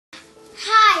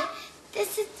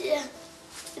This is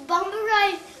the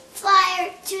Bumbleride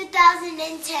Flyer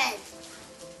 2010.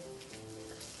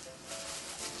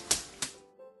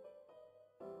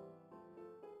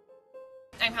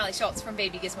 I'm Holly Schultz from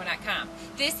BabyGizmo.com.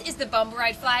 This is the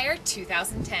Bumbleride Flyer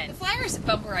 2010. The Flyer is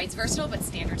Bumbleride's versatile but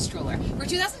standard stroller. For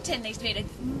 2010, they made a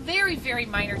very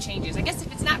minor changes. I guess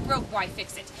if it's not broke, why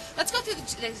fix it? Let's go through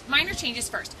the minor changes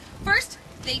first. First,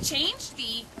 they changed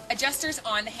the adjusters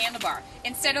on the handlebar.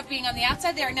 Instead of being on the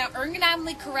outside, they are now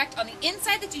ergonomically correct on the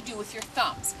inside that you do with your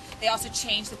thumbs. They also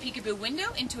changed the peekaboo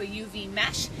window into a UV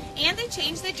mesh, and they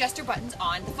changed the adjuster buttons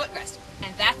on the footrest.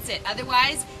 And that's it.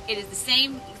 Otherwise, it is the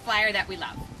same Flyer that we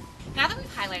love. Now that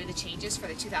we've highlighted the changes for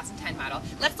the 2010 model,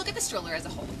 let's look at the stroller as a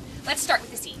whole. Let's start with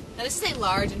the seat. Now this is a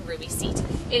large and roomy seat.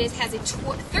 It has a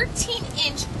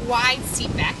 13-inch wide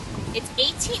seat back. It's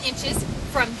 18 inches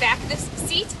from back of the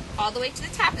seat all the way to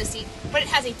the top of the seat, but it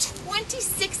has a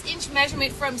 26-inch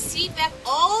measurement from seat back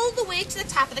all the way to the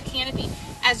top of the canopy.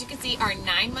 As you can see, our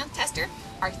 9-month tester,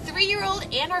 our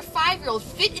 3-year-old, and our 5-year-old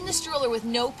fit in the stroller with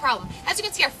no problem. As you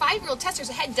can see, our 5-year-old tester's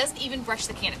head doesn't even brush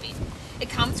the canopy. It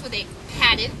comes with a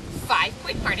padded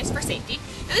 5-point harness for safety.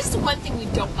 Now this is one thing we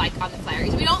don't like on the Flyer,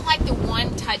 is we don't like the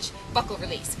one-touch buckle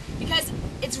release, because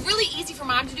it's really easy for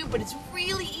mom to do, but it's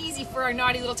really easy for our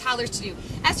naughty little toddlers to do.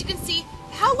 As you can see,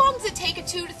 how long does it take a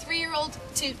 2 to 3-year-old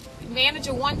to manage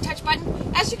a one-touch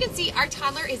button? As you can see, our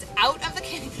toddler is out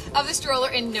of the stroller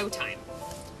in no time.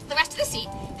 The rest of the seat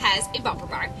has a bumper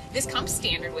bar. This comes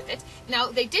standard with it. Now,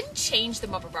 they didn't change the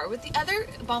bumper bar. With the other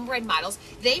Bumbleride models,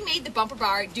 they made the bumper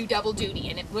bar do double duty,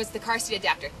 and it was the car seat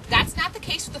adapter. That's not the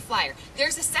case with the Flyer.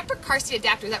 There's a separate car seat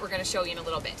adapter that we're going to show you in a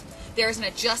little bit. There's an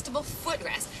adjustable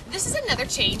footrest. This is another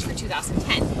change for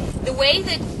 2010. The way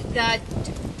that the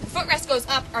footrest goes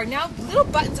up are now little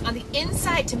buttons on the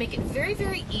inside to make it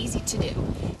very easy to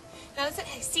do. Now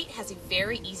this seat has a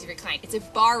very easy recline. It's a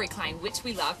bar recline, which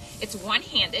we love. It's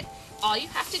one-handed. All you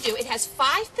have to do, it has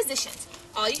 5 positions.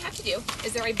 All you have to do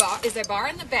is there a bar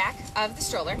in the back of the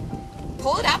stroller.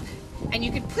 Pull it up, and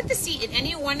you can put the seat in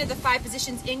any one of the 5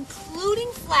 positions, including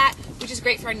flat, which is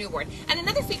great for our newborn. And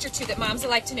another feature too that moms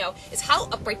would like to know is how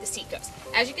upright the seat goes.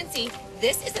 As you can see,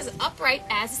 this is as upright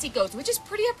as the seat goes, which is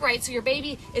pretty upright, so your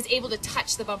baby is able to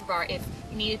touch the bumper bar if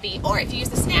need be, or if you use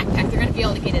the snack pack, they're going to be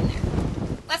able to get in there.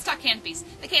 Let's talk canopies.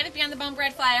 The canopy on the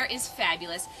Bumbleride Flyer is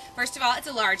fabulous. First of all, it's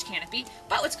a large canopy,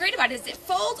 but what's great about it is it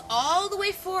folds all the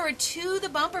way forward to the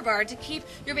bumper bar to keep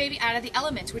your baby out of the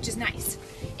elements, which is nice.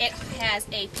 It has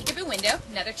a peekaboo window.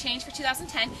 Another change for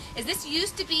 2010 is this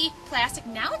used to be plastic,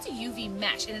 now it's a UV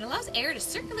mesh, and it allows air to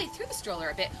circulate through the stroller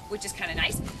a bit, which is kind of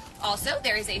nice. Also,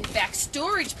 there is a back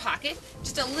storage pocket,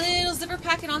 just a little zipper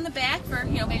pocket on the back for,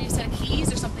 maybe a set of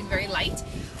keys or something very light.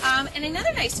 And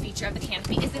another nice feature of the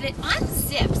canopy is that it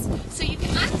unzips, so you can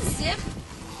unzip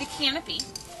the canopy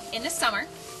in the summer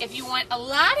if you want a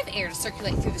lot of air to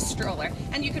circulate through the stroller,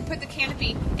 and you can put the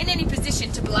canopy in any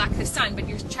position to block the sun, but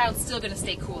your child's still going to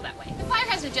stay cool that way. The Flyer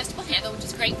has an adjustable handle, which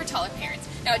is great for taller parents.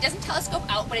 Now, it doesn't telescope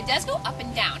out, but it does go up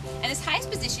and down, and its highest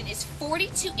position is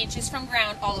 42 inches from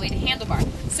ground all the way to handlebar.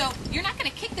 So you're not going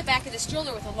to kick the back of the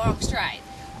stroller with a long stride.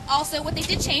 Also, what they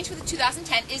did change with the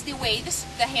 2010 is the way the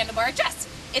handlebar adjusts.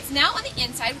 It's now on the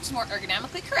inside, which is more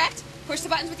ergonomically correct. Push the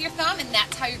buttons with your thumb, and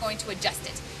that's how you're going to adjust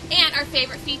it. And our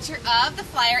favorite feature of the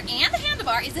Flyer and the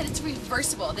handlebar is that it's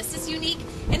reversible. This is unique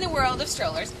in the world of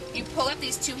strollers. You pull up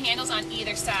these 2 handles on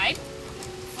either side,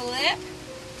 flip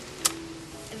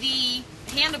the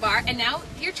handlebar, and now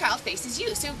your child faces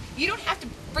you. So you don't have to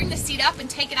bring the seat up and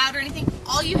take it out or anything.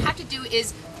 All you have to do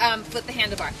is flip the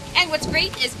handlebar. And what's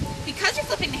great is, because you're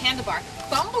flipping the handlebar,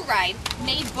 Bumbleride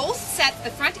made both sets, the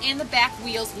front and the back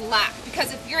wheels, lock.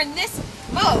 Because if you're in this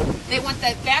mode, they want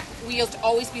the back wheels to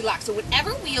always be locked. So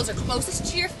whatever wheels are closest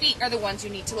to your feet are the ones you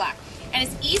need to lock. And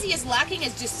as easy as locking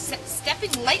is just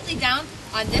stepping lightly down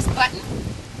on this button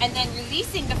and then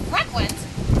releasing the front ones,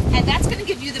 and that's going to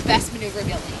give you the best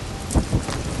maneuverability.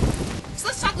 So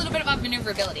let's talk a little bit about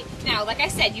maneuverability. Now, like I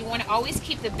said, you want to always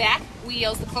keep the back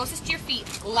wheels, the closest to your feet,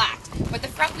 locked. But the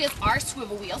front wheels are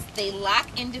swivel wheels. They lock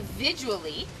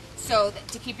individually so that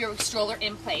to keep your stroller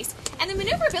in place. And the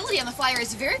maneuverability on the Flyer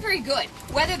is very good.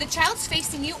 Whether the child's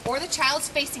facing you or the child's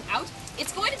facing out,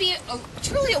 it's going to be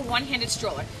truly a one-handed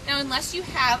stroller. Now, unless you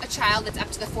have a child that's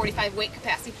up to the 45 weight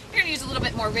capacity, you're going to use a little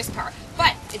bit more wrist power.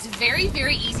 But it's very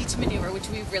easy to maneuver, which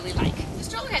we really like. The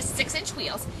stroller has 6-inch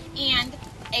wheels and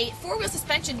a 4-wheel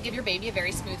suspension to give your baby a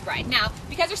very smooth ride. Now,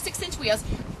 because they're 6-inch wheels,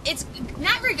 it's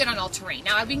not very good on all terrain.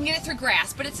 Now, we can get it through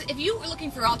grass, but if you were looking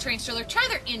for all-terrain stroller, try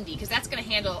their Indy, because that's going to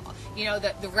handle,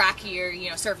 the rockier,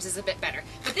 surfaces a bit better.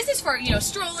 But this is for,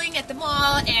 strolling at the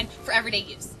mall and for everyday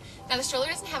use. Now the stroller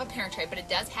doesn't have a parent tray, but it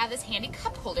does have this handy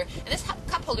cup holder, and this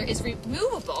cup holder is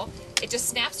removable. It just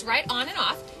snaps right on and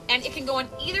off, and it can go on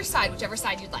either side, whichever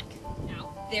side you'd like.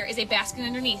 Now there is a basket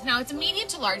underneath. Now it's a medium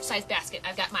to large size basket.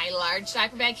 I've got my large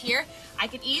diaper bag here. I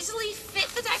can easily fit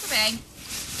the diaper bag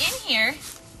in here,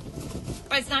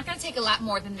 but it's not going to take a lot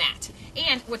more than that.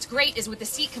 And what's great is with the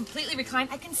seat completely reclined,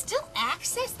 I can still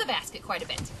access the basket quite a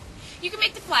bit. You can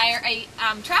make the Flyer a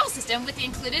travel system with the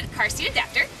included car seat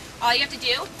adapter. All you have to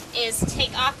do is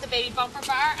take off the baby bumper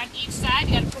bar on each side.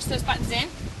 You got to push those buttons in.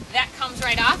 That comes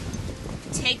right off.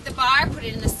 Take the bar, put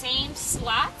it in the same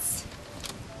slots,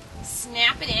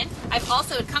 snap it in.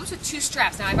 It comes with 2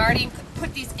 straps. Now I've already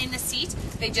put these in the seat.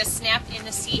 They just snap in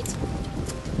the seat.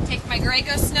 Take my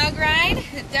Graco Snug Ride.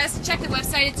 It does check the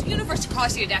website. It's a universal car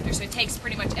seat adapter, so it takes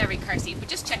pretty much every car seat, but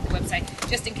just check the website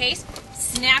just in case.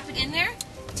 Snap it in there.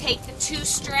 Take the 2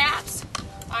 straps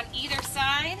on either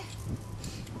side,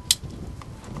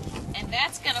 and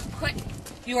that's going to put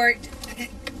your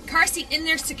car seat in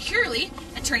there securely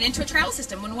and turn it into a travel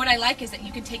system. And what I like is that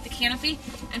you can take the canopy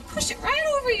and push it right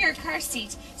over your car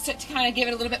seat so to kind of give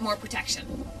it a little bit more protection.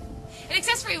 An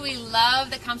accessory we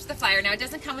love that comes with the Flyer. Now it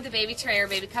doesn't come with a baby tray or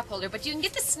baby cup holder, but you can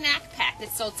get the snack pack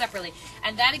that's sold separately.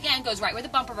 And that again goes right where the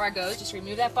bumper bar goes. Just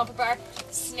remove that bumper bar,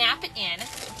 snap it in,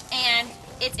 and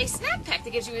it's a snack pack that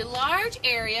gives you a large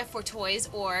area for toys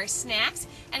or snacks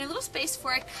and a little space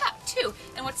for a cup too.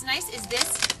 And what's nice is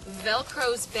this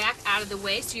velcros back out of the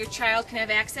way so your child can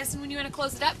have access, and when you want to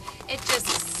close it up, it just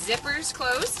zippers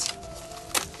closed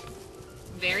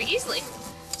very easily.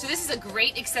 So this is a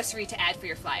great accessory to add for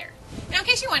your Flyer. Now, in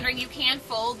case you're wondering, you can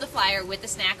fold the Flyer with the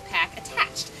snack pack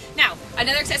attached. Now,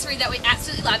 another accessory that we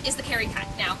absolutely love is the carry cot.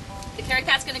 Now, the carry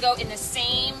cot's going to go in the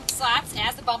same slots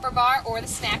as the bumper bar or the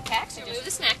snack pack. So remove the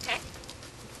snack pack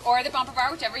or the bumper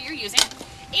bar, whichever you're using.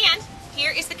 And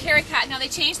here is the carry cot. Now, they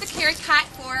changed the carry cot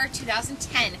for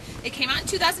 2010. It came out in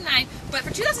 2009, but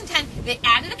for 2010, they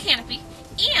added a canopy,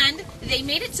 and they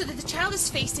made it so that the child is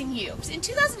facing you. In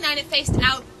 2009, it faced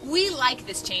out. We like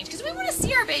this change because we want to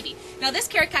see our baby. Now, this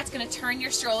carry cot's going to turn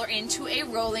your stroller into a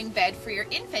rolling bed for your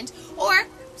infant or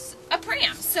a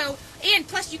pram. So, and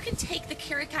plus you can take the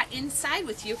carry cot inside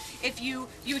with you if you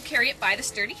would carry it by the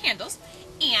sturdy handles.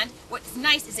 And what's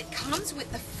nice is it comes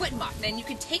with the foot muff. And you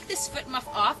can take this foot muff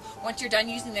off once you're done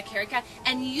using the carry cot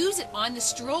and use it on the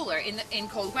stroller in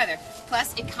cold weather.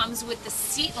 Plus it comes with the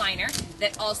seat liner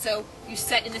that also you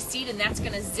set in the seat, and that's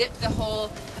going to zip the whole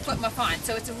foot muff on.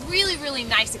 So it's a really, really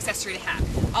nice accessory to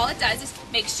have. All it does is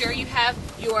make sure you have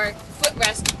your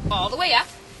footrest all the way up,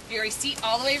 your seat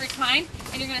all the way reclined,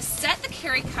 and you're going to set the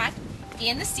carry cot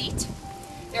in the seat.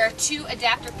 There are 2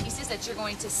 adapter pieces that you're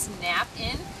going to snap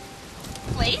in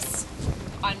place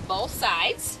on both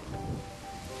sides,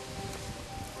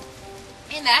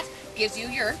 and that gives you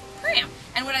your pram.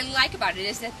 And what I like about it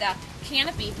is that the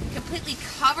canopy completely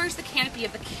covers the canopy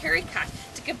of the carry cot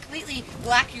to completely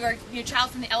block your child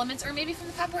from the elements or maybe from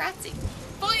the paparazzi.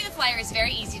 Folding the Flyer is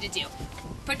very easy to do.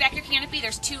 Put back your canopy.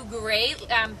 There's 2 gray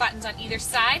buttons on either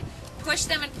side. Push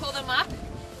them and pull them up,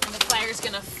 and the Flyer is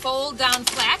going to fold down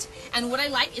flat. And what I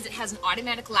like is it has an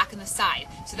automatic lock on the side,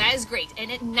 so that is great. And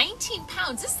at 19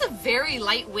 pounds, this is a very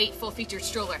lightweight, full-featured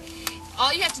stroller.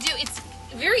 All you have to do, it's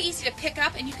very easy to pick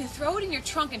up, and you can throw it in your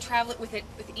trunk and travel it with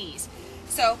ease.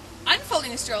 So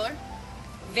unfolding the stroller,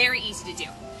 very easy to do.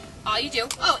 All you do,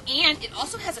 oh, and it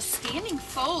also has a standing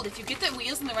fold. If you get the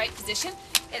wheels in the right position,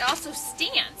 it also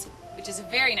stands, which is a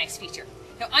very nice feature.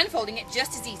 Now unfolding it,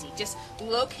 just as easy. Just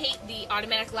locate the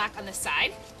automatic lock on the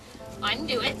side,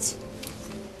 undo it,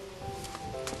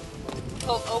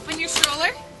 pull open your stroller,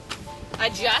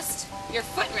 adjust your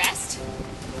footrest,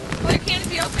 pull your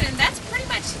canopy open, and that's pretty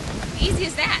much easy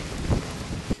as that.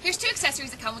 Here's 2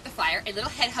 accessories that come with the Flyer: a little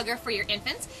head hugger for your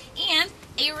infants and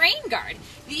a rain guard.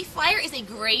 The Flyer is a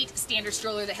great standard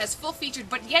stroller that has full featured,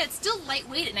 but yet it's still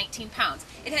lightweight at 19 pounds.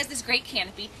 It has this great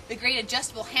canopy, the great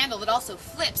adjustable handle that also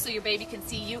flips so your baby can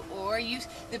see you or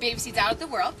the baby seat's out of the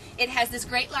world. It has this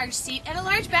great large seat and a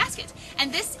large basket.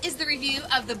 And this is the review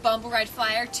of the Bumbleride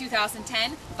Flyer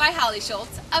 2010 by Holly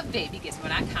Schultz of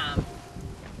BabyGizmo.com.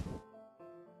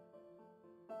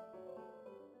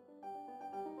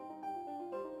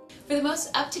 For the most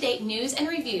up-to-date news and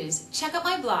reviews, check out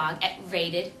my blog at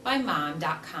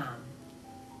ratedbymom.com.